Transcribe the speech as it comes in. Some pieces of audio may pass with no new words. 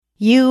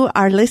You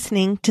are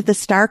listening to the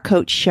Star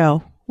Coach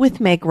Show with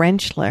Meg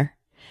Rentschler,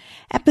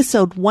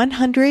 episode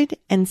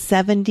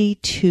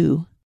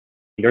 172.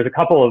 There's a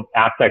couple of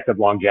aspects of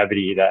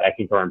longevity that I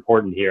think are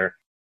important here.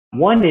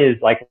 One is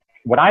like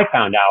what I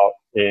found out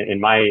in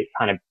my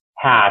kind of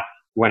past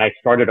when I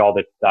started all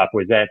this stuff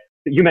was that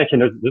you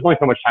mentioned there's only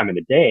so much time in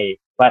the day,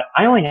 but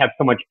I only have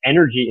so much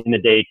energy in the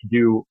day to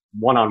do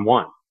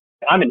one-on-one.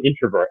 I'm an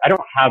introvert. I don't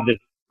have this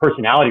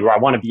personality where I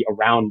want to be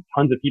around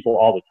tons of people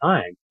all the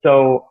time.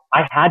 So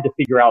I had to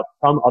figure out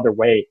some other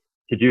way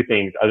to do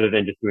things other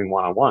than just doing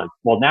one-on-one.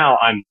 Well, now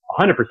I'm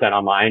 100%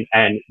 online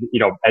and,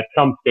 at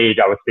some stage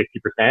I was 50%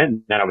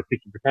 and then I was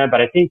 60%.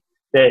 But I think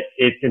that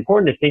it's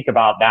important to think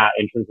about that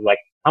in terms of like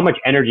how much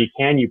energy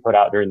can you put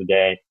out during the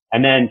day?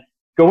 And then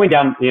going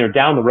down,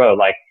 down the road,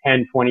 like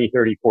 10, 20,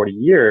 30, 40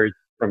 years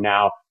from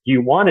now, do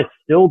you want to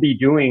still be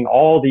doing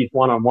all these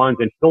one-on-ones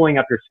and filling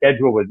up your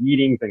schedule with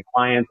meetings and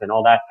clients and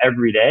all that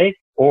every day?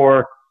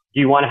 Or do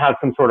you want to have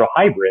some sort of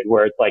hybrid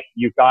where it's like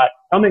you've got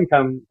some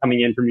income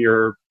coming in from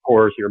your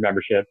course, your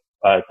membership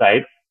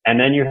site, and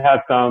then you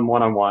have some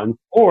one-on-ones,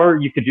 or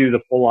you could do the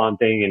full-on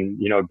thing and,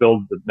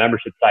 build the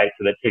membership site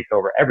so that it takes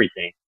over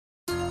everything.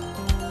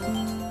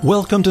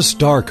 Welcome to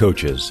Star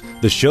Coaches,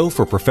 the show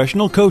for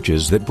professional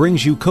coaches that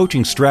brings you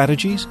coaching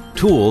strategies,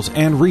 tools,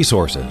 and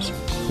resources.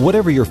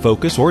 Whatever your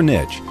focus or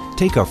niche,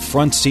 take a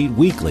front seat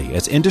weekly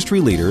as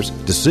industry leaders,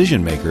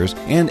 decision makers,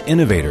 and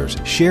innovators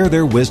share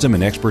their wisdom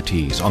and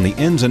expertise on the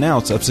ins and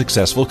outs of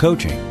successful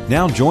coaching.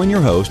 Now join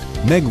your host,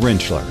 Meg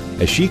Rentschler,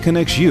 as she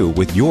connects you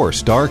with your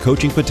star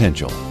coaching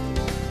potential.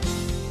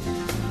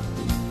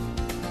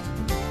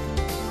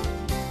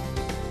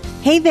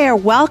 Hey there,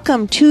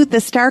 welcome to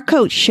the Star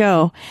Coach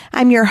Show.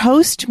 I'm your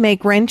host, Meg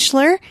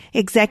Rentschler,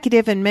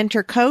 executive and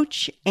mentor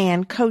coach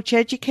and coach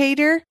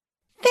educator.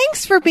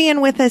 Thanks for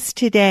being with us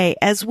today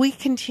as we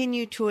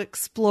continue to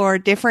explore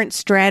different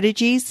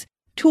strategies,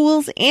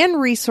 tools, and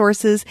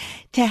resources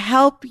to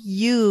help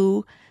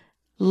you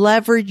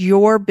leverage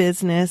your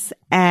business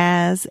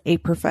as a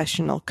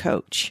professional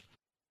coach.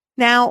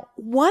 Now,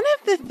 one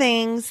of the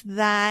things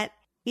that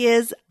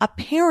is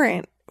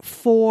apparent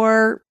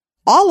for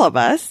all of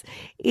us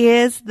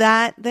is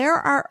that there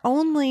are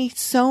only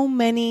so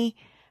many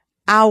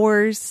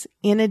hours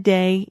in a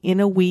day, in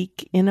a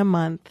week, in a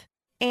month.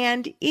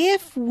 And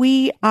if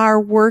we are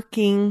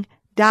working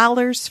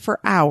dollars for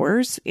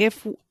hours,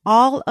 if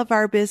all of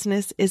our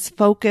business is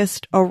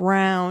focused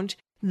around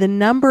the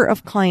number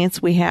of clients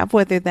we have,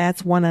 whether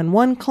that's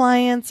one-on-one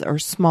clients or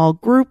small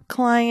group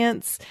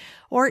clients,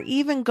 or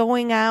even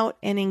going out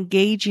and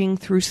engaging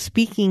through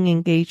speaking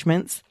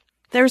engagements,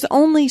 there's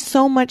only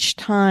so much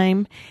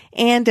time,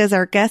 and as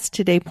our guest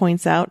today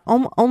points out,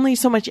 only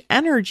so much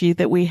energy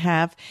that we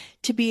have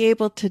to be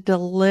able to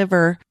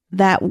deliver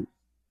that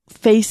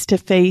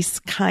face-to-face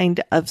kind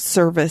of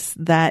service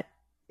that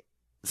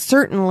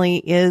certainly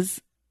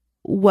is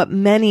what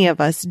many of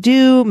us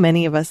do,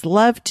 many of us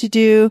love to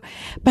do.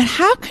 But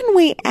how can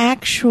we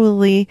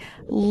actually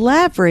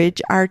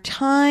leverage our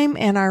time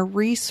and our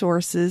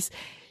resources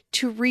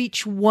to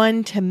reach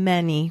one to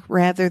many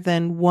rather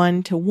than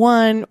one to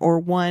one or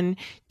one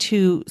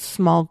to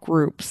small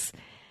groups?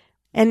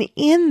 And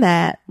in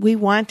that, we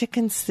want to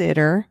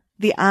consider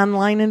the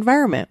online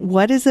environment.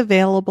 What is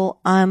available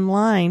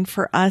online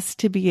for us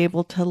to be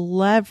able to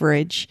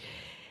leverage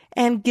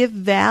and give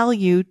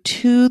value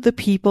to the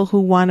people who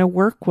want to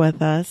work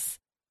with us,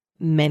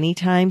 many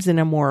times in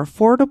a more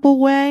affordable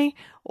way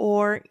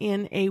or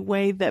in a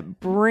way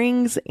that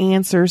brings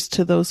answers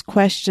to those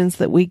questions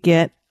that we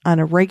get on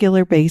a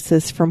regular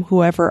basis from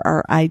whoever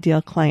our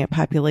ideal client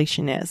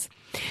population is.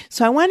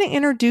 So I want to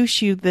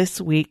introduce you this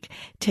week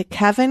to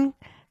Kevin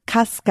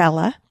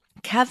Koskela.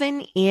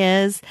 Kevin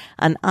is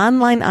an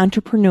online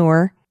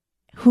entrepreneur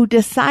who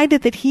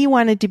decided that he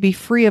wanted to be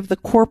free of the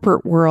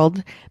corporate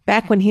world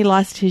back when he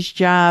lost his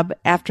job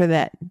after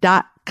that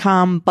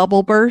 .com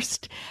bubble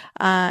burst,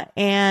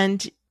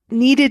 and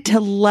needed to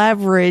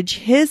leverage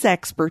his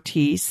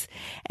expertise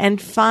and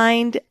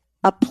find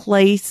a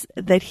place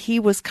that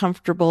he was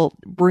comfortable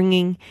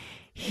bringing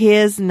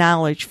his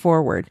knowledge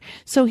forward.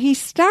 So he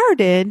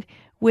started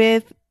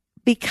with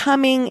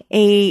becoming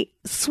a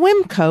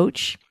swim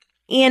coach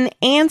in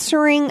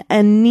answering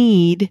a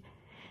need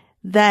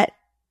that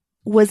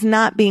was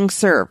not being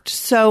served.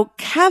 So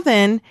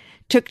Kevin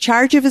took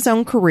charge of his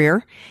own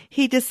career.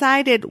 He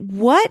decided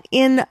what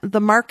in the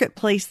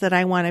marketplace that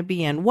I want to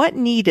be in, what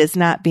need is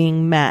not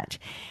being met.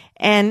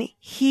 And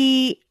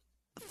he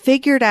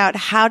figured out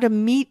how to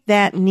meet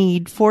that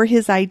need for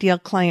his ideal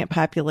client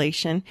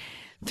population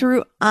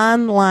through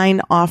online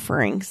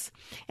offerings.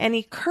 And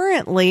he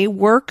currently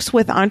works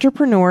with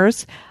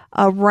entrepreneurs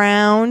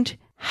around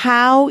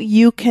how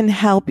you can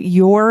help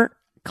your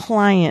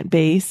client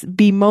base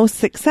be most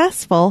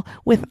successful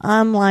with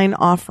online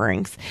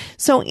offerings.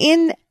 So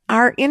in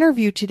our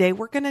interview today,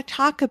 we're going to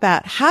talk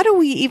about how do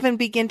we even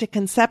begin to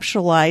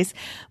conceptualize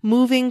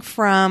moving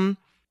from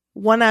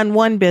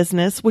one-on-one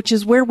business, which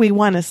is where we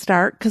want to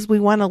start because we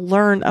want to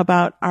learn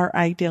about our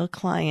ideal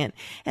client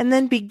and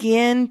then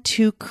begin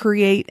to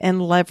create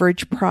and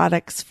leverage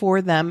products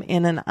for them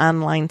in an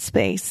online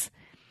space.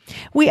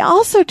 We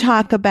also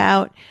talk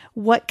about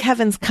what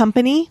Kevin's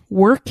company,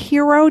 Work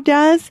Hero,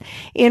 does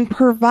in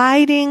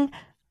providing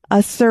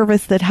a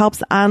service that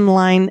helps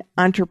online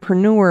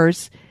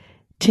entrepreneurs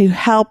to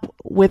help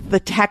with the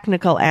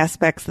technical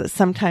aspects that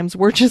sometimes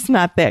we're just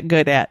not that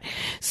good at.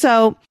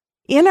 So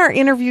in our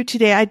interview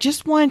today, I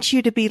just want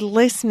you to be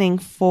listening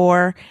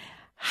for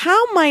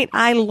how might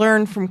I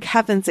learn from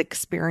Kevin's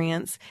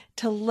experience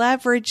to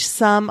leverage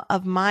some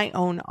of my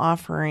own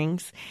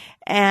offerings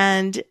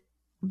and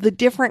the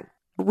different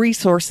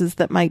resources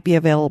that might be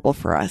available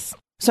for us.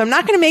 So I'm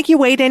not going to make you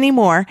wait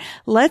anymore.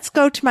 Let's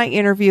go to my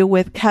interview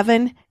with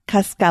Kevin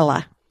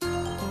Cascella.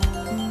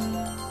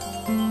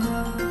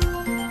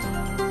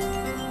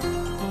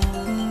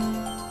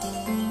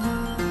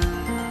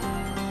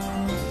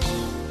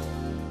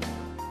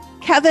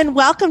 Kevin,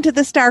 welcome to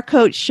the Star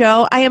Coach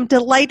Show. I am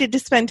delighted to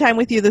spend time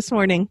with you this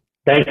morning.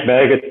 Thanks,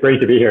 Meg. It's great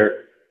to be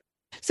here.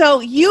 So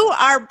you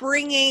are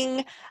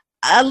bringing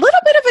a little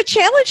bit of a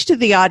challenge to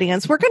the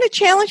audience. We're going to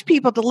challenge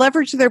people to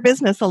leverage their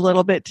business a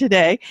little bit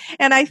today.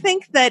 And I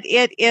think that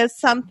it is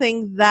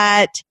something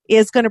that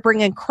is going to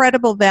bring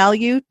incredible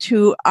value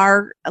to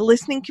our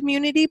listening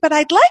community. But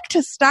I'd like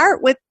to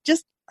start with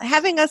just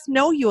having us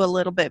know you a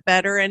little bit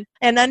better and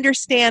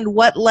understand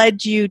what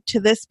led you to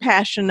this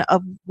passion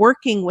of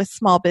working with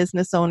small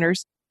business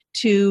owners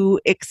to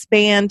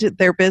expand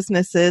their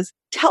businesses.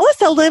 Tell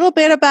us a little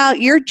bit about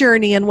your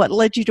journey and what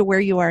led you to where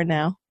you are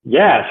now.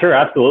 Yeah, sure.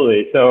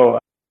 Absolutely. So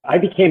I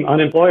became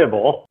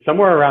unemployable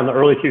somewhere around the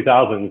early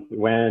 2000s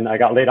when I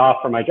got laid off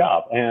from my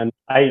job. And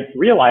I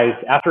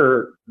realized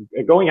after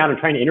going out and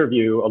trying to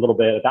interview a little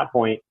bit at that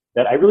point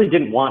that I really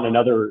didn't want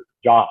another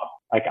job.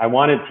 Like I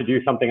wanted to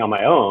do something on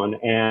my own,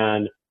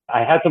 and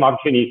I had some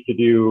opportunities to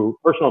do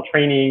personal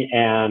training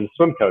and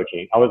swim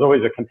coaching. I was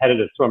always a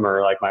competitive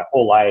swimmer, like my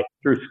whole life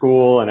through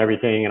school and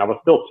everything. And I was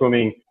still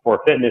swimming for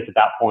fitness at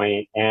that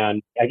point.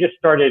 And I just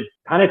started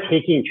kind of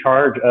taking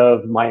charge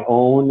of my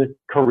own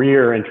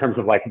career in terms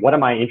of like, what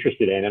am I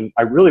interested in? And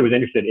I really was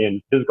interested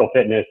in physical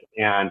fitness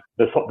and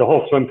the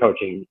whole swim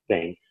coaching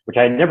thing, which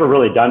I had never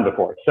really done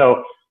before.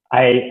 So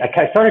I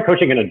started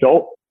coaching an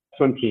adult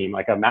swim team,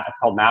 like it's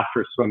called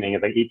Masters Swimming.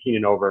 It's like 18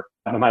 and over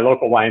at my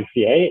local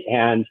YMCA.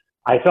 And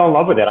I fell in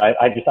love with it.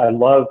 I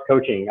loved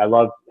coaching. I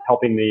loved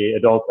helping the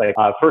adults.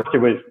 First it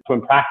was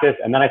swim practice,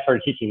 and then I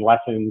started teaching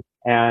lessons,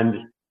 and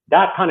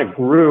that kind of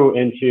grew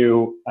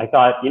into, I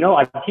thought,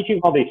 I'm teaching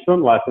all these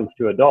swim lessons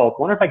to adults.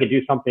 I wonder if I could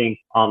do something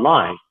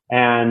online.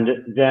 And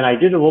then I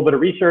did a little bit of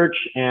research,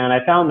 and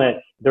I found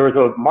that there was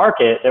a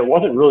market that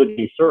wasn't really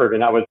being served,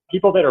 and that was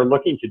people that are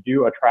looking to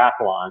do a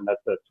triathlon. That's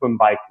a swim,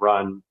 bike,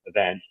 run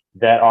event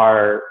that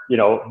are,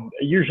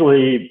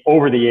 usually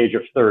over the age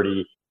of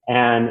 30.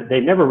 And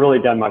they've never really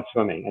done much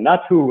swimming. And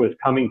that's who was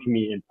coming to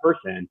me in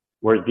person,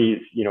 were these,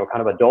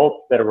 kind of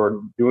adults that were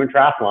doing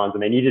triathlons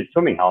and they needed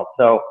swimming help.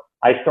 So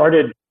I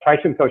started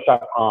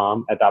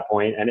TrySwimCoach.com at that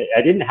point, and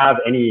I didn't have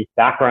any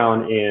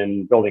background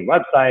in building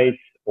websites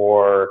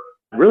or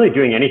really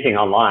doing anything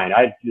online.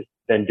 I'd just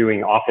been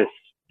doing office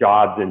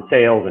jobs and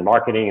sales and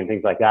marketing and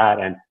things like that.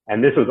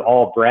 And this was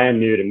all brand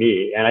new to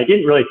me. And I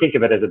didn't really think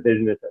of it as a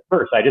business at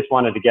first. I just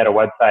wanted to get a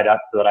website up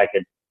so that I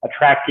could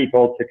attract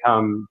people to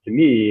come to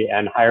me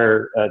and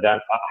hire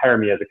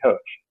me as a coach.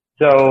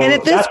 So, and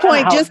at this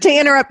point, just to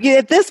interrupt you,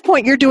 at this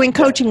point, you're doing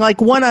coaching, like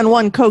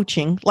one-on-one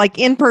coaching, like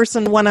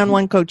in-person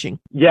one-on-one coaching.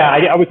 Yeah,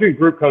 I was doing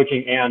group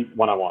coaching and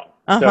one-on-one.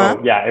 Uh-huh.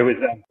 So yeah, it was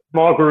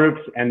small groups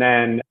and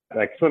then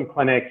like swim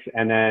clinics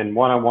and then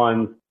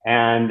one-on-ones.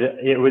 And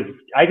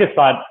I just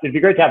thought it'd be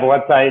great to have a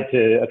website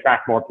to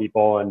attract more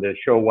people and to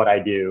show what I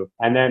do.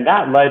 And then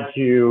that led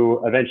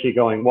to eventually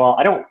going, well,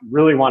 I don't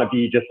really want to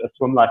be just a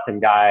swim lesson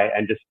guy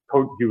and just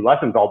do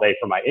lessons all day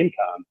for my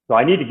income. So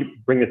I need to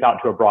bring this out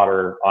to a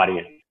broader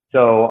audience.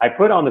 So I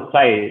put on the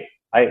site,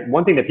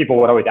 one thing that people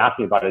would always ask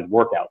me about is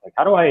workouts.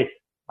 Like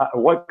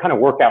what kind of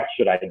workouts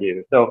should I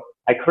do? So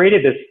I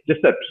created just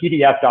a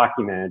PDF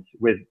document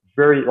with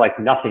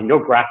nothing,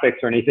 no graphics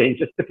or anything,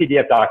 just a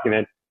PDF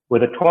document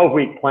with a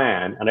 12-week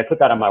plan. And I put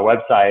that on my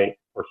website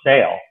for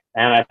sale.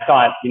 And I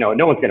thought,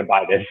 no one's going to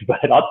buy this, but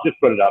I'll just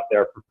put it up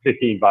there for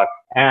 $15.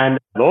 And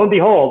lo and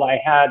behold,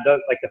 I had the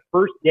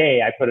first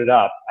day I put it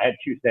up, I had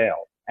 2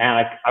 sales.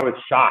 And I was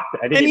shocked.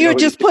 And you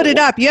just put it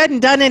up. You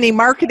hadn't done any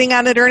marketing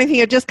on it or anything.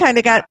 It just kind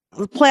of got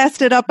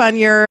plastered up on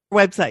your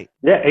website.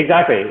 Yeah,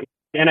 exactly.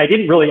 And I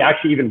didn't really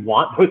actually even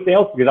want those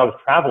sales because I was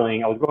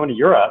traveling. I was going to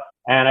Europe.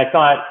 And I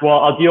thought, well,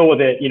 I'll deal with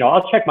it.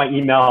 I'll check my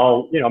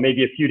email,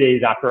 maybe a few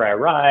days after I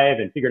arrive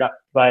and figure it out.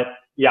 But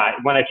yeah,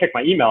 when I checked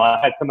my email, I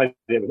had somebody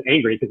that was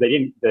angry because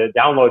the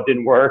download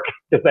didn't work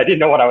because I didn't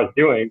know what I was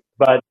doing.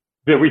 But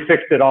that we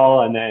fixed it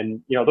all. And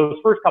then, those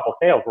first couple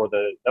sales were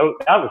that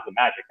was the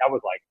magic. I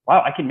was like,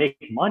 wow, I can make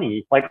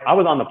money. Like I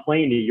was on the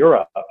plane to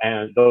Europe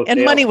and those and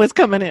sales, money was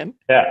coming in.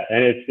 Yeah.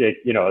 And at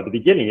the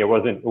beginning, it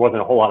wasn't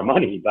a whole lot of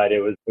money, but it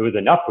was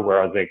enough to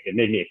where I was like, it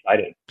made me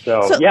excited.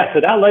 So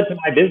that led to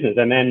my business.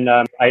 And then,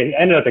 I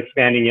ended up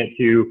expanding it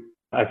to,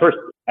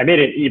 I made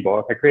an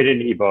ebook. I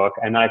created an ebook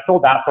and I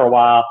sold that for a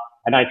while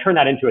and I turned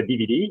that into a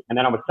DVD and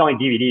then I was selling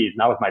DVDs and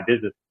that was my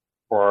business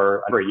for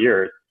a number of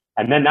years.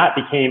 And then that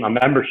became a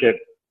membership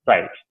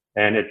site.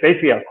 And it's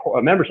basically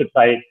a membership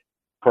site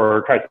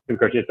for Tri-Swim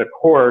Coaches. It's a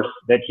course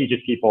that teaches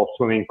people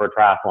swimming for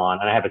triathlon.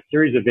 And I have a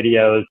series of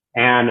videos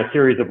and a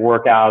series of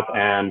workouts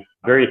and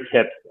various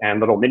tips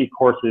and little mini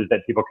courses that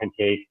people can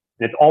take.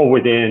 And it's all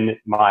within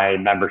my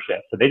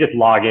membership. So they just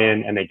log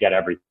in and they get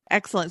everything.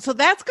 Excellent. So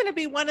that's going to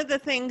be one of the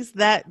things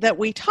that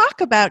we talk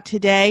about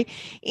today.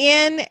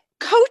 In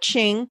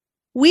coaching,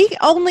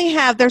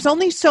 there's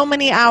only so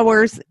many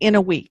hours in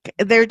a week.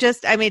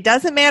 It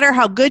doesn't matter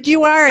how good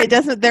you are.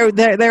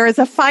 There is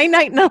a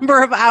finite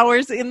number of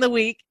hours in the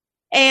week.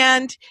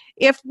 And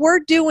if we're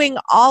doing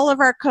all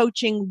of our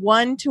coaching,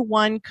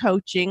 one-to-one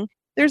coaching,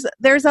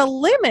 there's a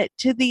limit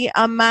to the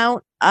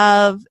amount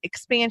of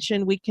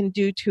expansion we can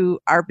do to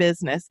our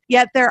business.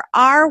 Yet there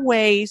are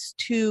ways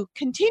to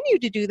continue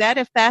to do that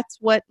if that's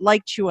what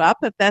lights you up,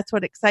 if that's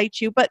what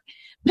excites you, but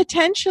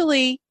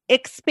potentially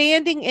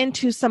expanding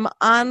into some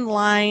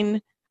online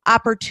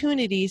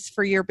opportunities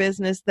for your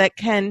business that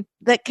can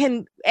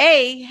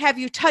have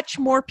you touch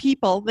more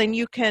people than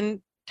you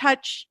can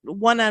touch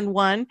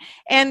one-on-one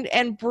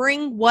and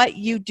bring what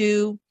you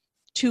do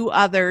to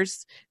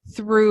others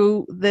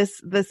through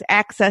this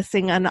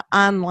accessing an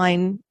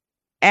online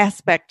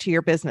aspect to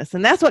your business.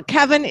 And that's what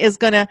Kevin is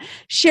going to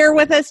share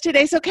with us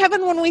today. So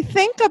Kevin, when we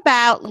think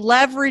about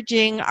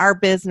leveraging our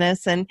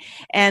business and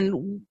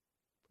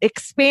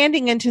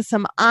expanding into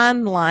some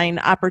online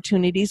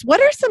opportunities,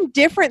 what are some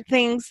different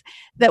things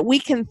that we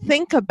can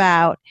think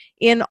about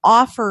in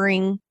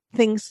offering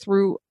things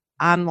through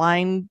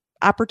online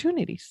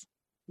opportunities?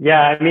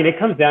 Yeah, it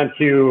comes down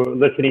to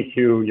listening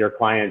to your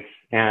clients.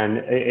 And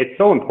it's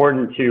so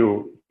important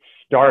to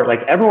start, like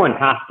everyone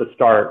has to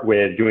start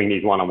with doing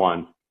these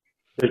one-on-ones.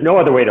 There's no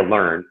other way to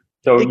learn.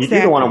 So You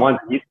do the one-on-ones,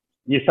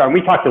 you start, and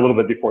we talked a little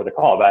bit before the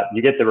call about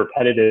you get the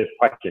repetitive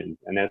questions.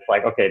 And it's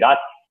like, okay, that's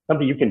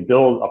something you can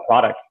build a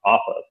product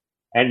off of.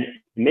 And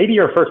maybe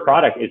your first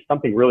product is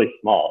something really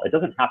small. It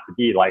doesn't have to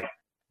be like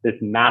this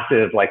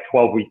massive,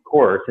 12-week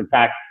course. In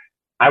fact,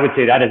 I would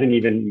say that isn't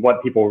even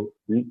what people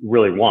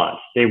really want.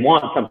 They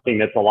want something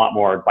that's a lot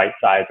more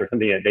bite-sized or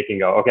something that they can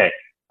go, okay,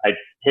 I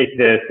take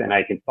this and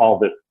I can solve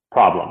this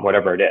problem,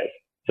 whatever it is.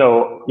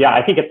 So yeah,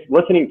 I think it's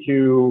listening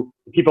to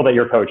the people that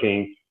you're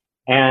coaching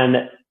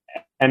and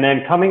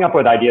then coming up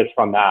with ideas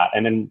from that.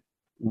 And then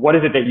what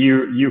is it that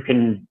you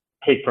can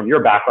take from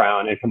your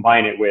background and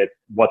combine it with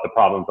what the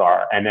problems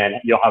are. And then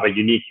you'll have a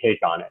unique take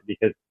on it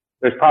because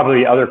there's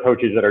probably other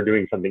coaches that are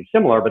doing something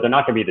similar, but they're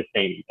not going to be the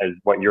same as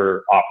what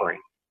you're offering.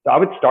 So I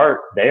would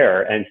start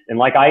there. And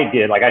like I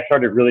did, I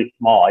started really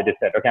small. I just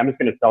said, okay, I'm just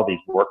going to sell these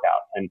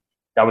workouts. And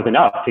that was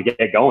enough to get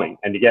going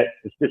and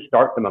to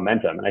start the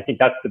momentum. And I think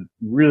that's the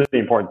really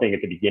important thing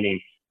at the beginning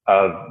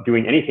of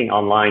doing anything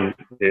online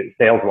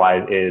sales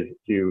wise is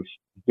to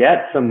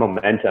get some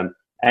momentum.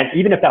 And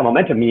even if that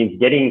momentum means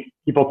getting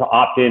people to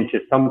opt into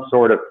some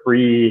sort of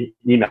free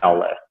email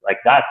list,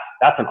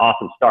 that's an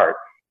awesome start.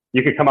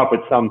 You could come up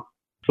with some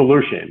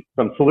solution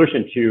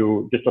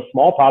to just a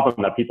small problem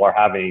that people are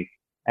having.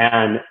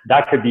 And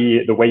that could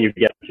be the way you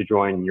get to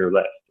join your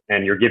list.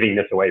 And you're giving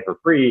this away for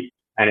free.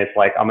 And it's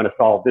like, I'm going to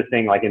solve this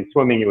thing. Like in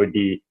swimming, it would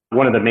be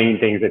one of the main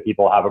things that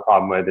people have a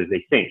problem with is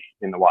they sink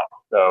in the water.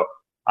 So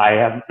I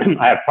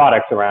have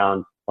products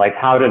around like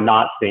how to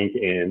not sink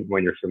in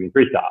when you're swimming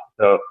freestyle.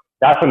 So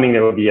that's something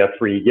that would be a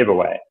free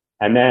giveaway.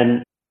 But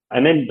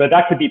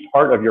that could be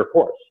part of your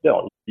course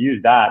still.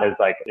 Use that as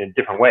like in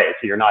different ways.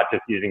 So you're not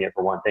just using it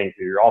for one thing.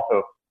 So you're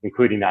also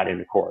including that in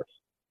the course.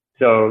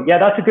 So yeah,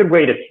 that's a good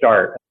way to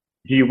start.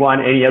 Do you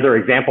want any other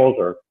examples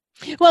or?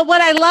 Well,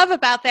 what I love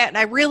about that, and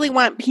I really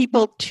want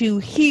people to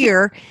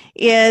hear,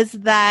 is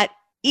that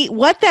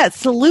what that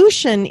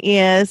solution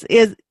is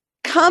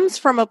comes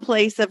from a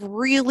place of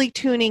really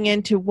tuning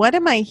into what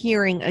am I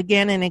hearing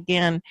again and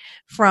again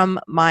from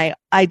my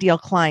ideal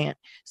client.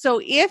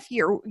 So if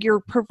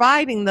you're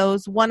providing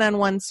those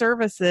one-on-one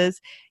services,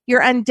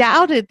 you're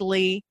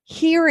undoubtedly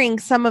hearing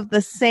some of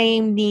the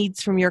same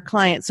needs from your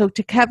client. So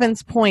to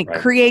Kevin's point, right.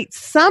 Create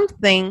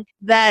something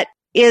that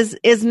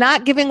is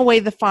not giving away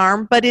the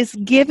farm, but is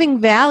giving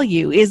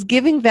value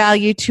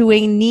to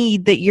a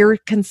need that you're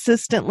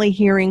consistently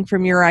hearing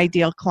from your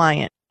ideal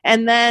client.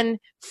 And then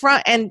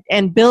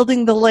and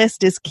building the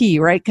list is key,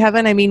 right,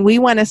 Kevin? We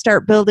want to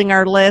start building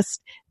our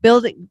list,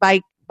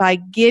 by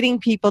getting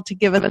people to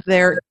give us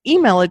their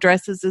email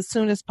addresses as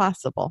soon as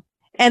possible.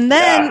 And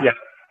then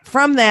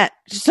from that,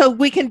 so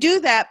we can do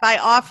that by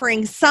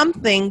offering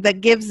something that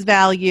gives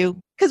value.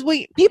 Because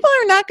people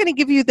are not going to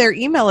give you their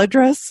email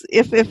address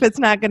if it's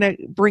not going to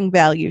bring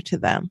value to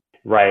them.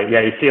 Right.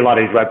 Yeah. You see a lot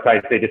of these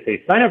websites, they just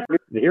say, sign up.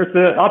 Here's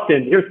the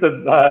opt-in. Here's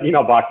the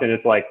email box. And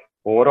it's like,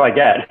 well, what do I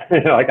get?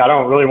 Like, I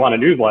don't really want a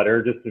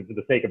newsletter just for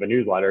the sake of a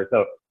newsletter.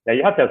 So yeah,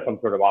 you have to have some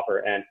sort of offer.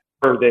 And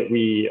for that,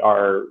 we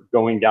are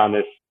going down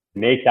this,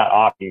 make that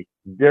option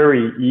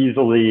very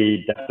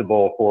easily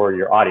digestible for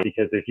your audience.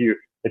 Because if you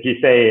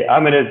say,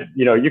 I'm going to,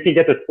 you can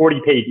get this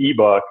 40-page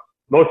ebook,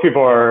 most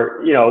people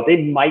are,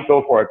 they might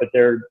go for it, but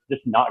they're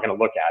just not going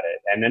to look at it.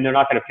 And then they're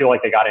not going to feel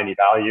like they got any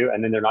value.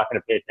 And then they're not going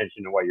to pay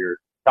attention to what you're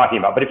talking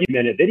about. But if you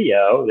minute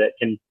video that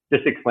can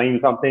just explain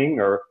something,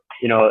 or,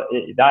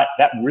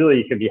 that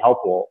really can be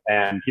helpful,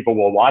 and people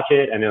will watch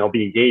it and they'll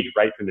be engaged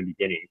right from the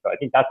beginning. So I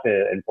think that's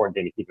an important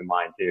thing to keep in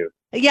mind too.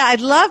 Yeah, I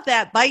love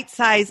that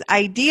bite-size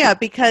idea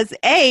because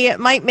it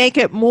might make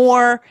it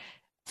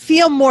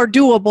feel more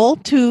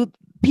doable to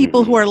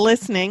people who are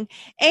listening,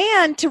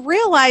 and to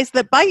realize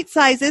that bite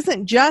size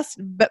isn't just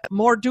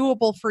more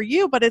doable for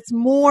you, but it's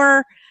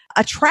more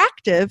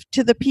attractive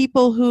to the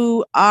people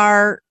who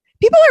are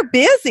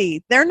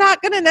busy. They're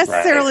not going to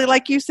necessarily,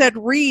 like you said,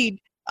 read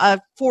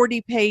a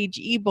 40-page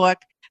ebook.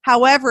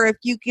 However, if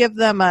you give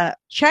them a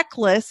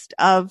checklist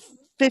of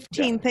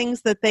 15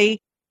 things that they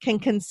can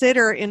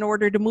consider in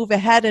order to move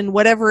ahead in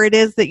whatever it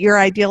is that your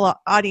ideal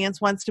audience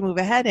wants to move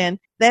ahead in,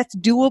 that's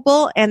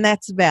doable and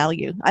that's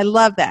value. I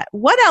love that.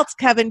 What else,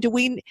 Kevin,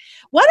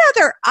 what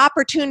other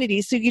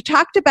opportunities? So you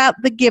talked about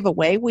the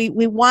giveaway. We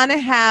want to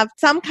have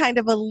some kind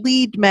of a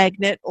lead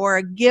magnet or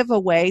a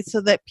giveaway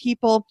so that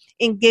people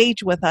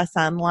engage with us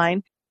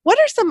online. What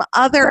are some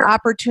other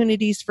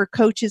opportunities for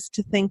coaches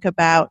to think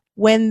about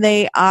when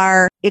they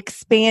are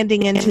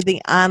expanding into the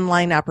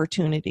online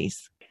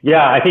opportunities?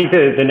 Yeah, I think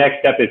the next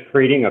step is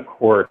creating a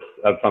course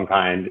of some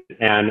kind.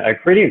 And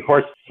creating a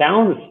course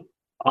sounds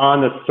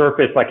on the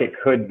surface like it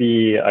could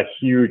be a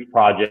huge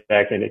project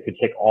and it could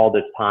take all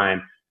this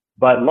time.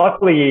 But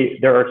luckily,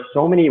 there are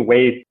so many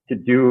ways to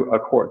do a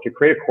course, to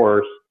create a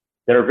course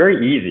that are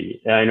very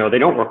easy. They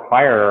don't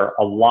require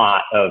a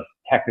lot of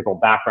technical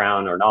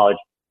background or knowledge.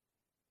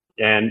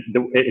 And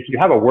if you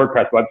have a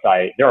WordPress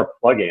website, there are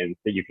plugins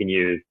that you can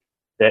use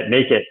that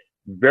make it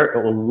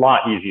a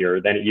lot easier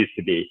than it used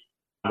to be,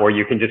 where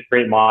you can just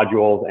create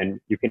modules and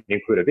you can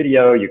include a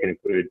video, you can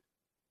include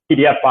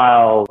PDF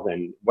files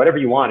and whatever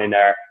you want in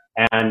there.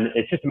 And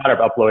it's just a matter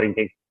of uploading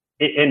things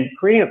and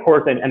creating a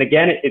course. And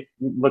again,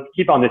 let's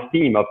keep on this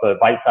theme of the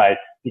bite size,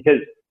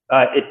 because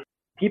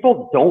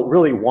people don't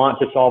really want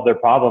to solve their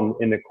problem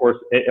in the course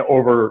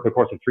over the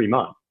course of 3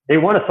 months. They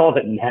want to solve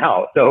it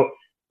now. So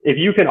if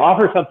you can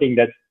offer something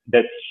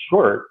that's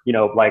short,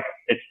 like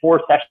it's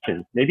 4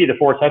 sessions, maybe the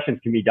 4 sessions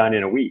can be done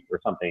in a week or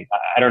something.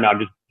 I don't know. I'm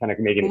just kind of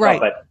making it up,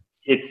 but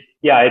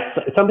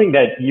it's something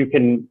that you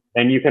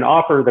can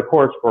offer the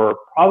course for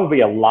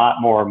probably a lot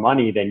more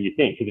money than you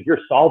think. Because if you're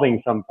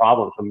solving some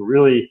problem,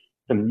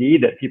 some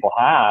need that people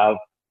have,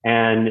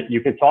 and you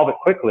can solve it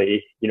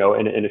quickly, in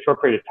a short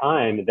period of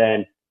time,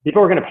 then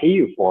people are going to pay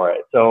you for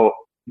it. So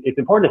it's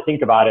important to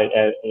think about it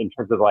in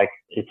terms of like,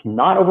 it's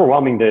not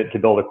overwhelming to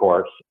build a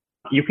course.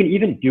 You can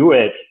even do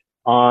it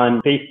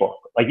on Facebook.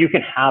 Like you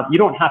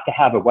don't have to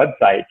have a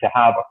website to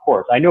have a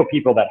course. I know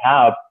people that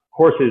have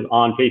courses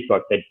on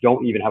Facebook that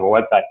don't even have a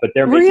website, but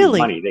they're making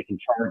money. They can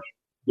charge.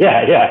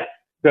 Yeah.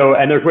 So,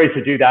 and there's ways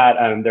to do that.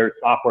 There's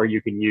software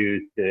you can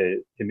use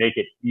to make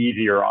it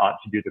easier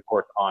to do the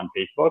course on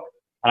Facebook.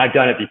 And I've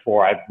done it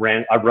before. I've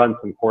run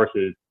some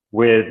courses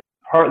with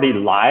partly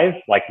live,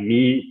 like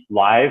me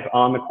live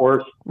on the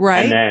course.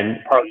 Right. And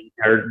then partly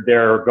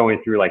they're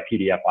going through like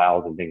PDF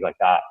files and things like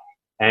that.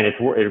 And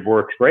it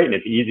works great and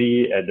it's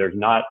easy. There's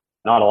not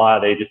a lot.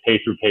 They just pay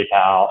through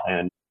PayPal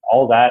and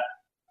all that.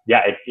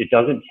 Yeah, it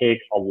doesn't take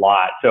a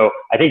lot. So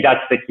I think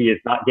that's the key, is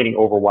not getting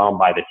overwhelmed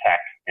by the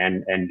text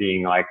and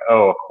being like,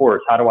 oh, of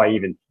course, how do I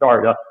even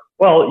start?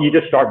 Well, you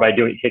just start by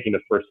taking the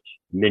first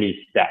mini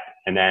step.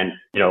 And then,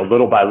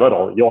 little by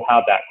little, you'll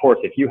have that course.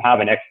 If you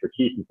have an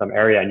expertise in some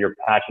area and you're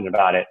passionate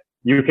about it,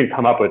 you can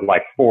come up with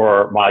like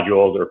 4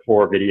 modules or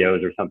 4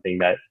 videos or something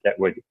that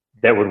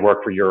would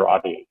work for your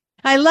audience.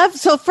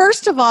 So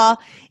first of all,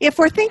 if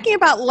we're thinking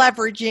about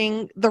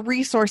leveraging the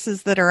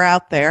resources that are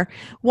out there,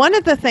 one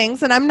of the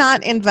things, and I'm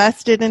not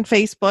invested in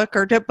Facebook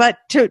but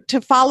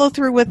to follow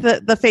through with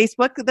the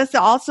Facebook, this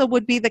also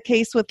would be the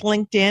case with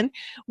LinkedIn.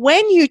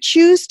 When you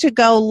choose to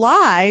go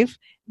live,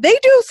 they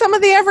do some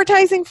of the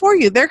advertising for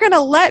you. They're going to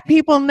let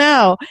people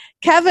know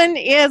Kevin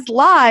is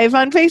live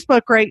on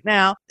Facebook right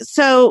now.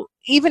 So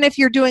even if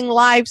you're doing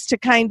lives to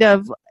kind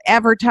of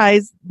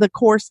advertise the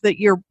course that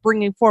you're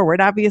bringing forward,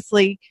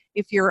 obviously,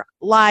 if you're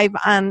live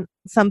on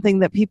something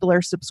that people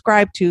are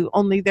subscribed to,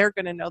 only they're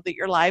going to know that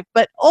you're live.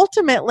 But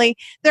ultimately,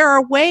 there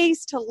are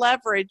ways to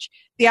leverage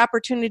the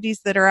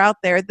opportunities that are out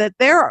there, that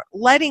they're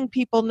letting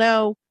people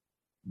know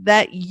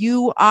that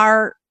you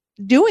are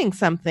doing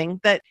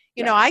something. That,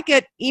 I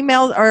get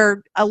emails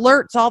or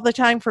alerts all the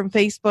time from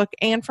Facebook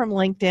and from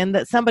LinkedIn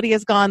that somebody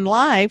has gone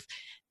live,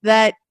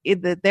 that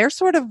they're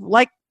sort of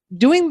like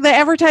doing the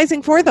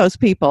advertising for those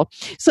people.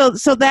 So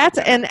that's,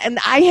 and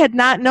I had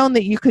not known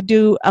that you could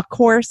do a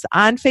course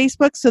on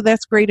Facebook. So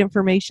that's great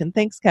information.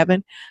 Thanks,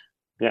 Kevin.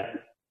 Yeah.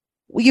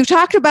 you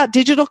talked about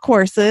digital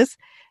courses.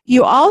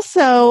 You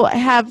also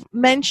have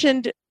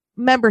mentioned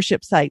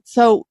membership sites.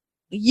 So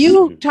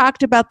you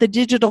talked about the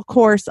digital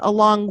course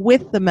along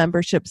with the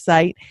membership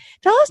site.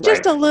 Tell us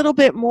just a little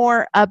bit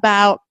more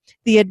about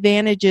the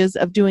advantages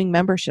of doing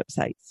membership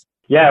sites.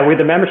 Yeah, with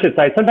the membership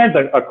site, sometimes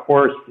a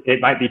course,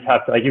 it might be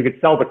tough. Like you could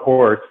sell the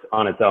course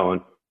on its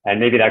own, and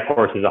maybe that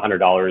course is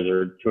 $100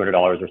 or $200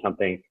 or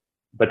something,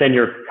 but then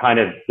you're kind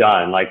of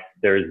done. Like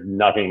there's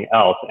nothing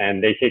else,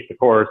 and they take the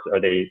course or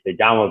they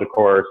download the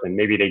course, and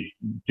maybe they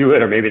do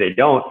it or maybe they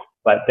don't,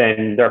 but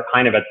then they're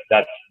kind of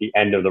that's the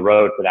end of the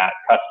road for that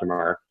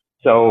customer.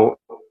 So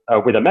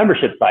with a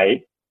membership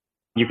site,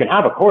 you can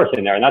have a course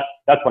in there, and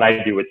that's what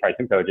I do with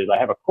Pricing Coaches. I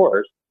have a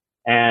course,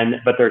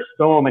 but there's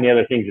so many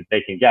other things that they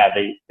can get.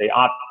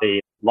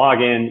 They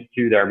log in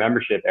to their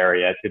membership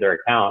area, to their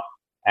account,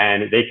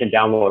 and they can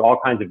download all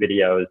kinds of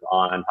videos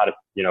on how to,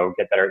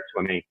 get better at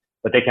swimming.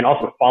 But they can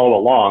also follow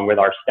along with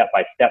our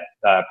step-by-step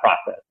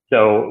process.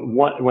 So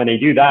when they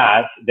do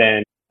that,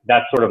 then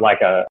that's sort of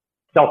like a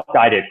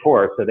self-guided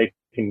course, so they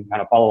can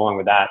kind of follow along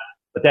with that.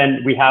 But then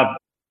we have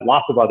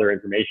lots of other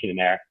information in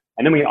there.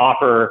 And then we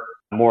offer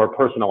more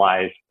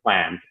personalized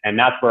plans. And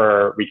that's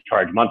where we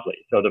charge monthly.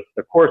 So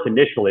the course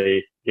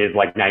initially is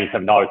like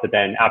 $97, but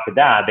then after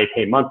that, they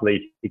pay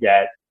monthly to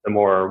get the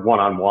more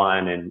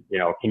one-on-one and,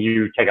 can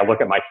you take a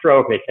look at my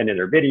stroke? They send in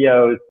their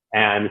videos.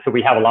 And so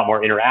we have a lot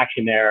more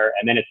interaction there.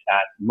 And then it's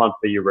that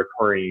monthly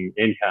recurring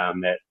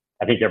income that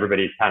I think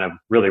everybody's kind of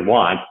really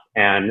wants.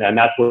 And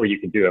that's where you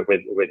can do it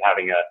with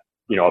having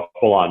a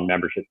full-on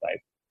membership site.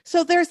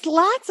 So there's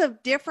lots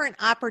of different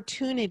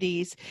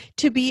opportunities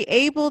to be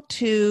able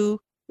to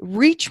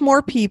reach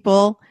more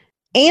people,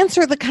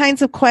 answer the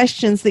kinds of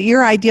questions that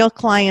your ideal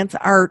clients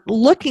are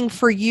looking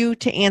for you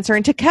to answer.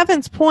 And to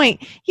Kevin's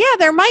point,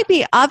 there might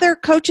be other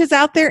coaches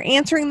out there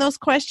answering those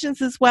questions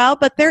as well,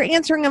 but they're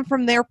answering them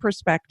from their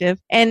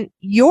perspective. And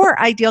your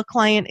ideal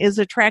client is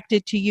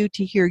attracted to you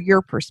to hear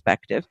your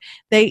perspective.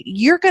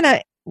 You're going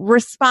to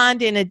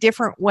respond in a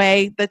different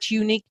way that's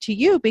unique to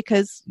you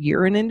because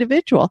you're an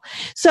individual.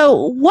 So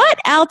what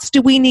else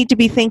do we need to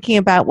be thinking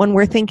about when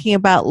we're thinking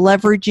about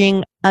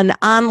leveraging an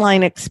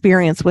online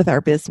experience with our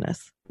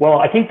business? Well,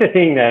 I think the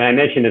thing that I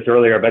mentioned this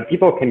earlier, but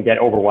people can get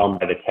overwhelmed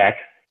by the tech,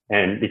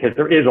 and because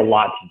there is a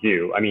lot to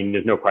do. I mean,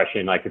 there's no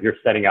question, like if you're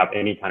setting up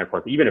any kind of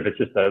course, even if it's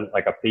just a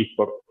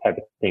Facebook type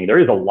of thing, there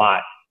is a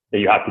lot that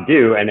you have to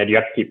do and then you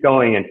have to keep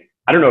going. And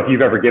I don't know if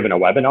you've ever given a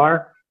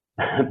webinar,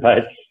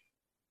 but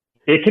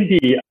it can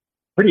be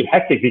pretty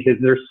hectic because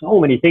there's so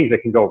many things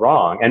that can go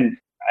wrong. And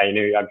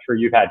I'm sure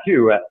you've had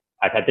too.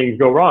 I've had things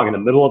go wrong in the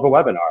middle of a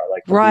webinar.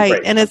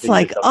 Right. And it's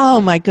like,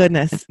 oh my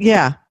goodness.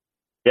 Yeah.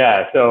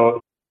 Yeah.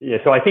 So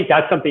I think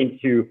that's something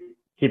to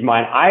keep in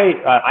mind.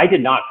 I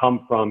did not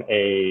come from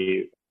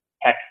a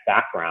tech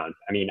background.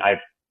 I mean, I've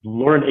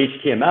learned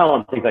HTML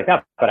and things like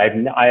that, but I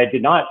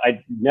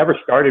never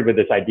started with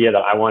this idea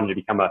that I wanted to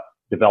become a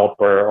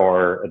developer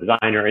or a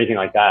designer or anything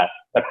like that.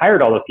 I've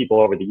hired all those people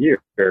over the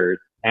years.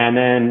 And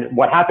then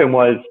what happened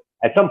was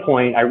at some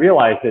point I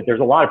realized that there's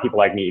a lot of people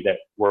like me that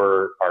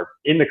are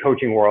in the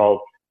coaching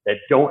world that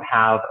don't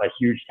have a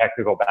huge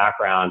technical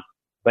background,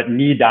 but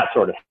need that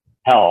sort of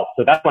help.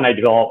 So that's when I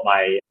developed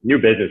my new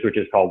business, which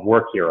is called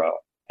Work Hero.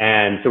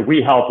 And so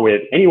we help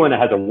with anyone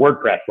that has a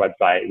WordPress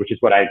website, which is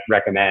what I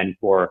recommend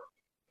for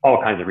all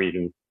kinds of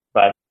reasons.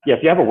 But yeah,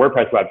 if you have a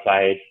WordPress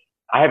website,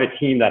 I have a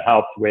team that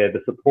helps with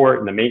the support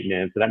and the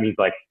maintenance. So that means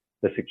like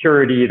the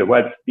security, the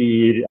web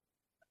speed,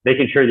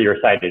 making sure that your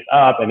site is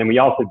up. And then we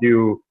also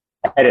do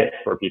edits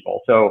for people.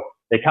 So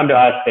they come to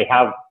us, they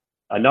have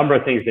a number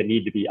of things that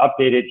need to be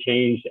updated,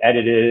 changed,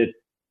 edited,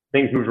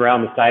 things moved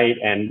around the site,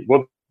 and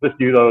we'll just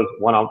do those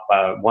one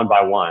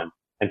by one.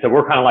 And so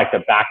we're kind of like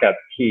the backup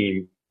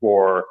team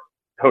for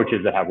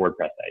coaches that have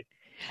WordPress sites.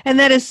 And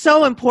that is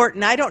so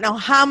important. I don't know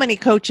how many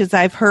coaches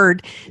I've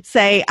heard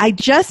say, I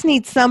just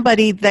need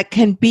somebody that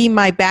can be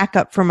my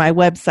backup for my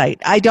website.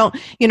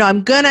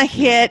 I'm going to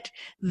hit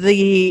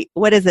the,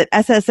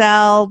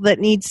 SSL that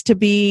needs to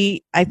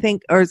be, I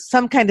think, or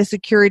some kind of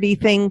security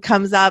thing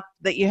comes up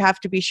that you have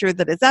to be sure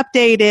that it's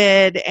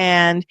updated.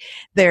 And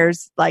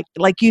there's like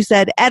you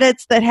said,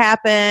 edits that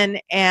happen,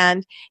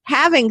 and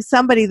having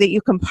somebody that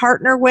you can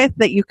partner with,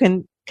 that you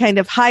can kind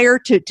of hire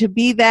to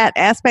be that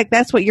aspect.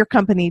 That's what your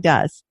company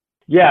does.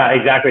 Yeah,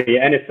 exactly.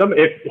 And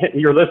if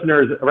your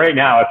listeners right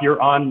now, if you're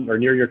on or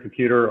near your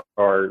computer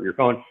or your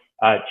phone,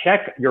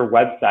 check your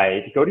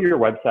website, go to your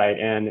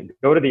website and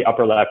go to the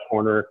upper left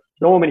corner.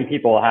 So many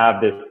people have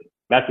this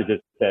message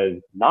that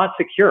says not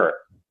secure.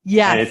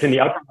 Yes. And it's in the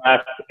upper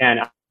left.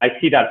 And I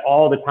see that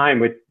all the time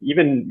with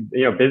even,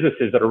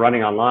 businesses that are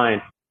running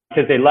online,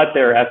 because they let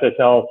their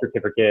SSL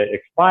certificate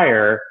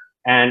expire.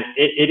 And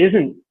it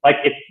isn't like,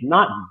 it's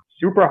not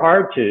super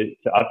hard to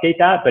update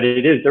that, but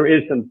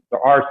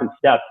there are some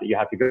steps that you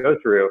have to go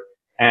through.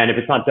 And if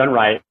it's not done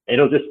right,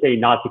 it'll just say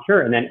not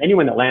secure. And then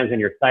anyone that lands on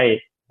your site,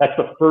 that's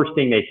the first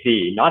thing they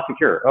see, not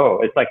secure.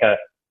 Oh,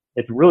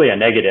 it's really a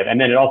negative.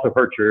 And then it also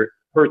hurts your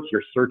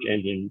search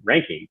engine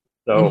ranking.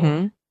 So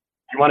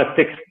you want to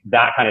fix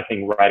that kind of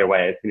thing right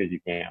away as soon as you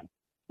can.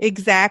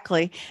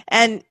 Exactly.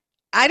 And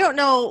I don't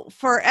know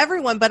for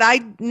everyone, but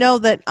I know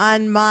that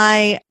on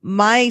my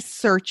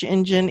search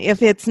engine,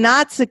 if it's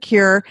not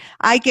secure,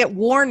 I get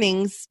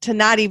warnings to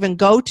not even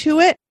go to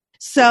it.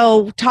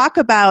 So talk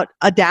about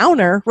a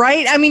downer,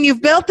 right? I mean,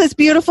 you've built this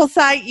beautiful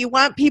site. You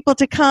want people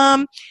to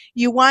come.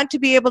 You want to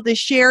be able to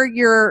share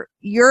your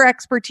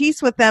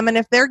expertise with them. And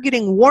if they're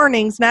getting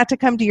warnings not to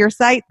come to your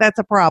site, that's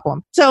a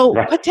problem. So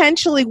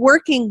potentially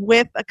working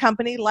with a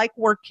company like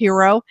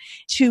WorkHero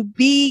to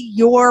be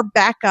your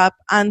backup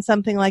on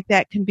something like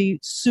that can be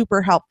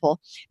super helpful,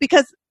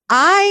 because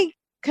I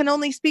can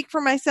only speak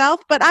for myself,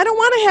 but I don't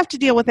want to have to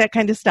deal with that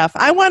kind of stuff.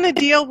 I want to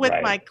deal with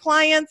my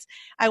clients.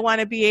 I want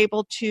to be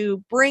able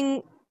to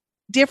bring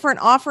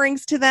different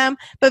offerings to them.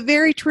 But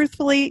very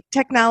truthfully,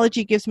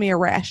 technology gives me a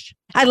rash.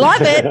 I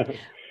love it,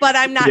 but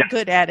I'm not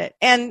good at it.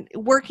 And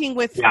working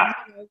with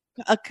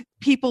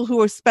people who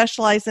are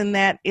specialized in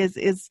that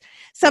is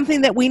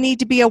something that we need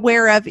to be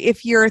aware of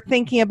if you're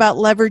thinking about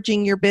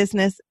leveraging your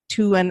business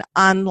to an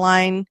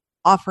online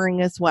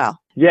offering as well.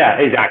 Yeah,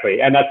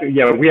 exactly. And that's,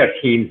 we have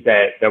teams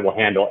that will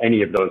handle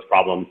any of those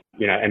problems,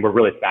 and we're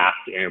really fast,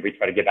 and we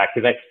try to get back,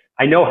 because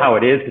I know how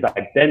it is, because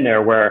I've been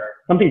there where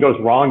something goes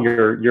wrong,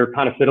 you're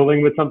kind of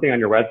fiddling with something on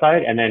your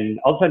website, and then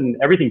all of a sudden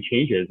everything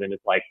changes, and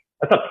it's like,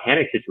 that's a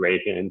panic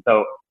situation. And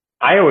so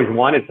I always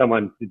wanted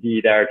someone to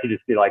be there to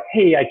just be like,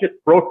 hey, I just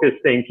broke this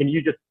thing. Can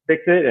you just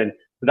fix it? And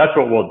so that's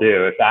what we'll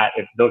do if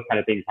those kind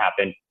of things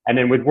happen. And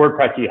then with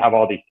WordPress, you have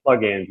all these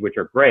plugins, which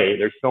are great.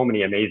 There's so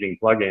many amazing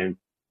plugins,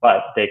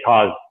 but they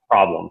cause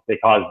problems. They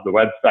cause the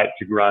website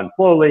to run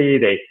slowly.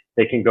 They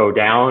can go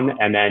down,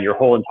 and then your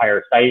whole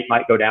entire site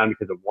might go down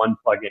because of one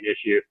plugin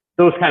issue.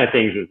 Those kind of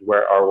things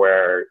where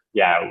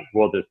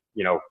we'll just,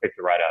 fix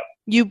it right up.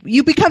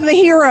 You become the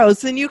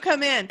heroes and you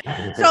come in.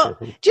 So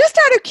just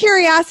out of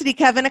curiosity,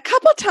 Kevin, a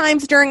couple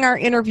times during our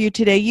interview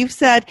today, you've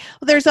said,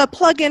 well, there's a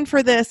plugin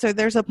for this or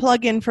there's a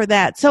plugin for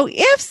that. So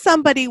if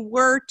somebody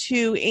were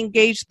to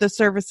engage the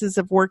services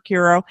of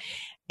WorkHero,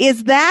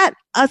 is that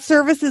a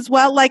service as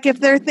well? Like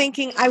if they're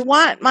thinking, I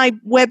want my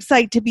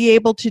website to be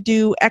able to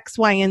do X,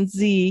 Y, and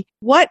Z,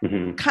 what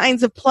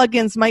kinds of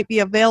plugins might be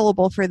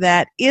available for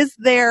that? Is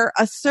there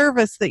a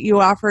service that you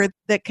offer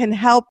that can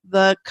help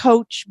the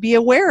coach be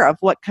aware of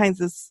what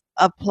kinds of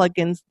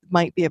plugins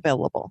might be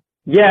available?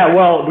 Yeah,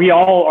 well, we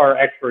all are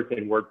experts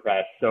in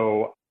WordPress.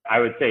 So I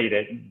would say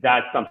that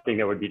that's something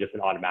that would be just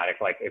an automatic.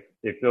 Like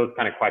if those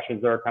kind of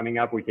questions are coming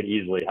up, we could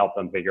easily help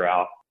them figure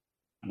out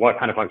what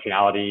kind of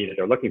functionality that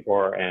they're looking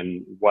for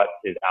and what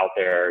is out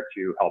there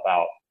to help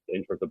out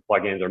in terms of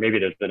plugins, or maybe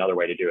there's another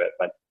way to do it.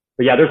 But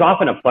yeah, there's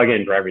often a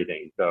plugin for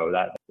everything. So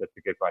that's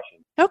a good question.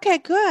 Okay,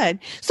 good.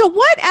 So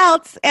what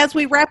else, as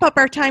we wrap up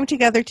our time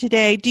together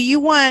today, do you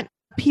want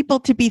people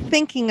to be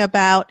thinking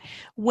about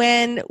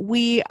when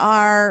we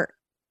are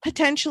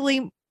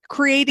potentially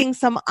creating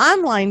some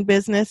online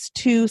business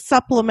to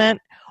supplement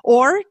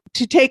or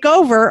to take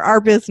over our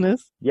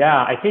business?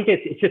 Yeah, I think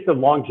it's just a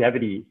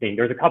longevity thing.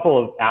 There's a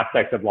couple of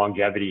aspects of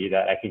longevity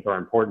that I think are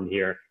important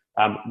here.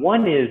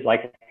 One is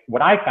like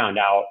what I found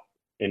out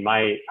in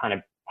my kind of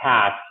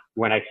past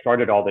when I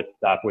started all this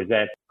stuff was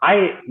that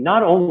you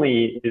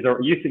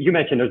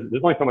mentioned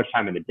there's only so much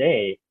time in the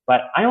day,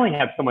 but I only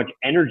have so much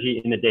energy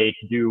in the day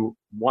to do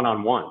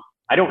one-on-one.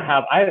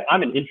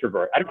 I'm an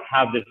introvert. I don't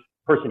have this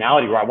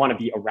personality where I want to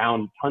be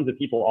around tons of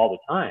people all the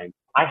time.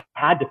 I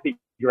had to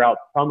figure out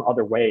some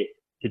other way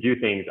to do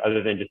things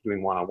other than just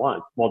doing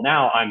one-on-one. Well,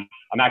 now I'm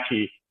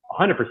actually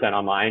 100%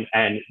 online,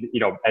 and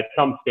at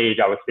some stage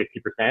I was 50%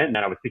 and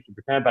then I was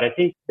 60%. But I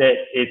think that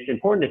it's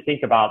important to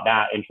think about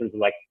that in terms of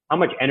like how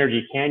much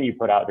energy can you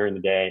put out during the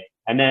day,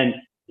 and then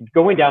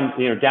going down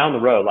the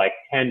road, like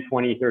 10,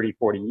 20, 30,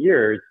 40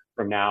 years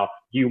from now,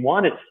 do you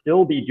want to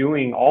still be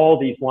doing all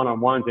these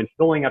one-on-ones and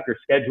filling up your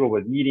schedule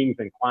with meetings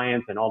and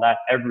clients and all that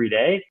every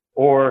day?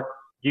 Or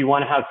do you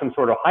want to have some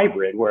sort of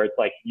hybrid where it's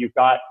like you've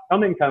got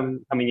some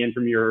income coming in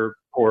from your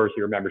course,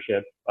 your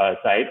membership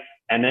site,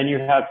 and then you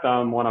have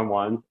some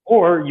one-on-ones,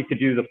 or you could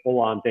do the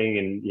full-on thing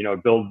and,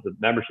 build the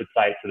membership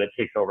site so that it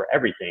takes over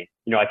everything.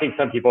 I think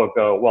some people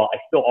go, well, I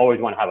still always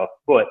want to have a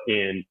foot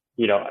in,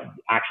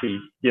 actually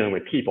dealing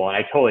with people. And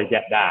I totally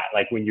get that.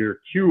 Like when you're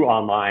too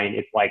online,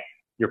 it's like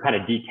you're kind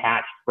of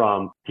detached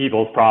from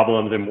people's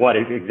problems and what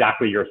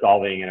exactly you're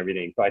solving and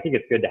everything. So I think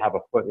it's good to have a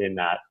foot in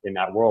that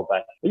world.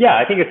 But yeah,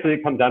 I think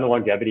it comes down to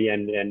longevity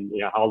and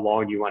how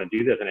long do you want to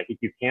do this? And I think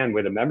you can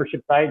with a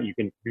membership site, you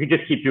can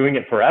just keep doing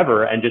it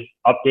forever and just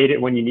update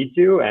it when you need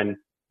to. And,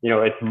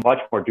 it's much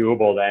more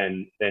doable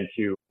than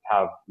to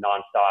have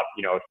nonstop,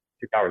 6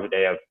 hours a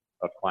day of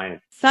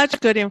clients. Such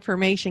good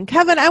information.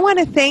 Kevin, I want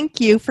to thank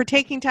you for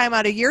taking time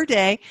out of your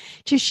day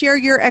to share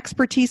your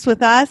expertise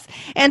with us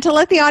and to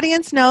let the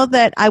audience know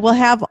that I will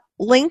have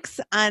links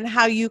on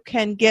how you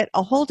can get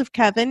a hold of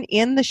Kevin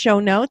in the show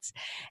notes.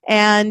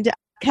 And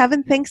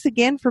Kevin, thanks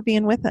again for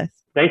being with us.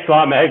 Thanks a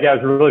lot, Meg. It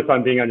was really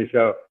fun being on your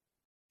show.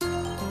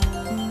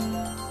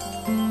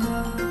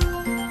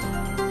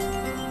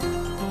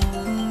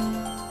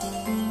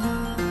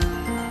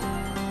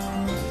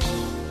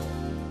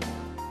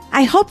 I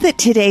I hope that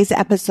today's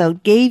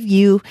episode gave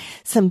you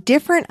some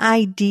different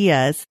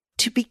ideas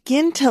to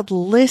begin to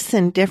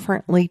listen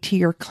differently to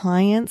your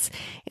clients.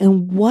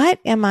 And what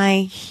am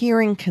I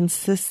hearing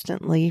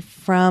consistently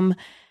from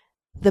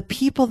the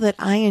people that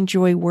I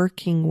enjoy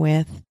working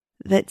with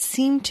that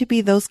seem to be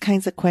those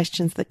kinds of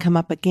questions that come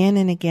up again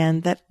and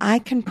again, that I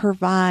can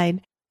provide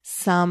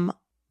some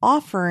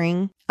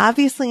offering,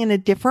 obviously in a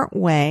different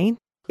way.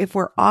 If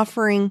we're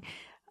offering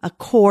a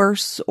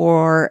course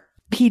or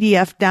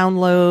PDF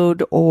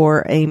download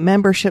or a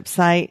membership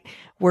site,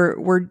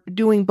 we're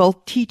doing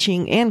both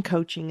teaching and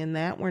coaching in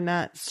that. We're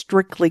not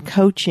strictly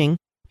coaching.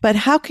 But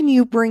how can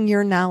you bring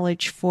your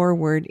knowledge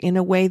forward in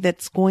a way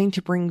that's going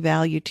to bring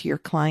value to your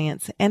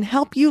clients and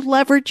help you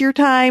leverage your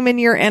time and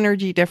your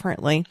energy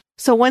differently?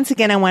 So once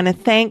again, I want to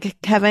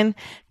thank Kevin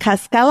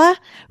Cascella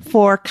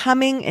for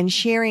coming and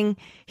sharing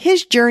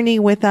his journey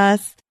with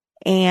us.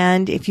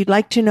 And if you'd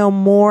like to know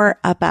more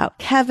about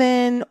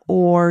Kevin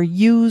or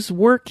Use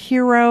Work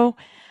Hero,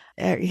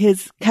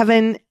 his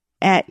Kevin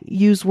at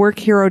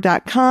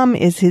useworkhero.com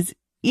is his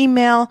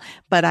email,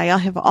 but I'll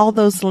have all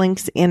those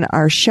links in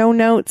our show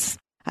notes.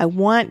 I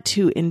want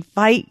to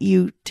invite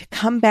you to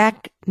come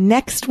back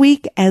next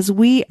week as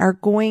we are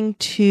going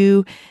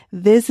to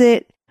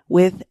visit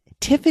with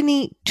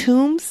Tiffany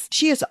Toombs.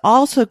 She is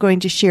also going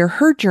to share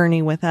her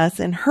journey with us,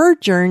 and her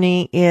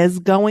journey is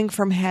going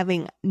from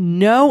having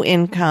no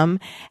income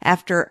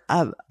after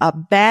a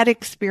bad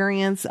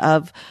experience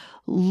of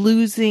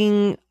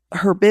losing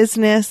her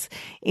business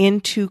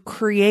into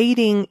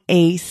creating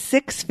a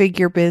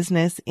 6-figure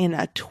business in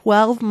a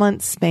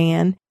 12-month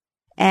span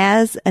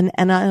as an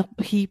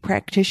NLP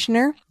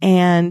practitioner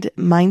and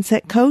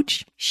mindset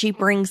coach. She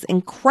brings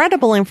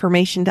incredible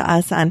information to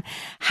us on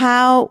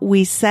how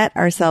we set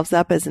ourselves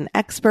up as an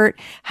expert,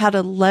 how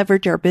to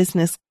leverage our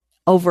business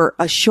over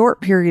a short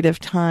period of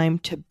time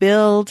to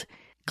build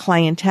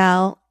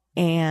clientele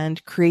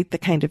and create the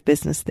kind of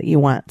business that you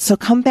want. So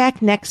come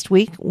back next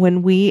week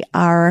when we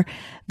are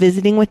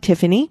visiting with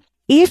Tiffany.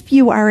 If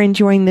you are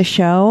enjoying the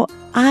show,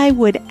 I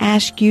would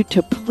ask you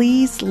to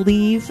please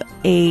leave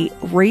a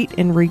rate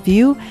and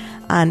review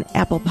on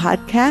Apple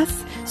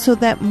Podcasts so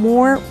that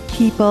more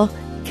people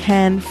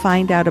can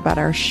find out about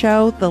our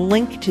show. The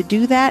link to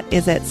do that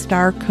is at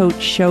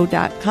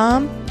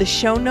starcoachshow.com. The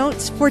show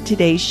notes for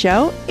today's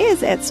show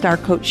is at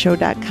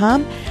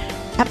starcoachshow.com,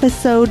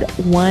 episode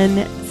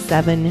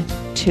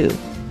 172.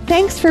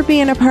 Thanks for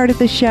being a part of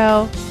the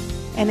show.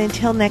 And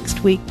until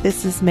next week,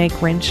 this is Meg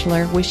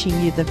Rentschler wishing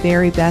you the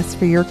very best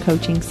for your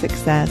coaching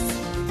success.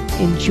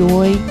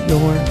 Enjoy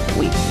your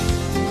week.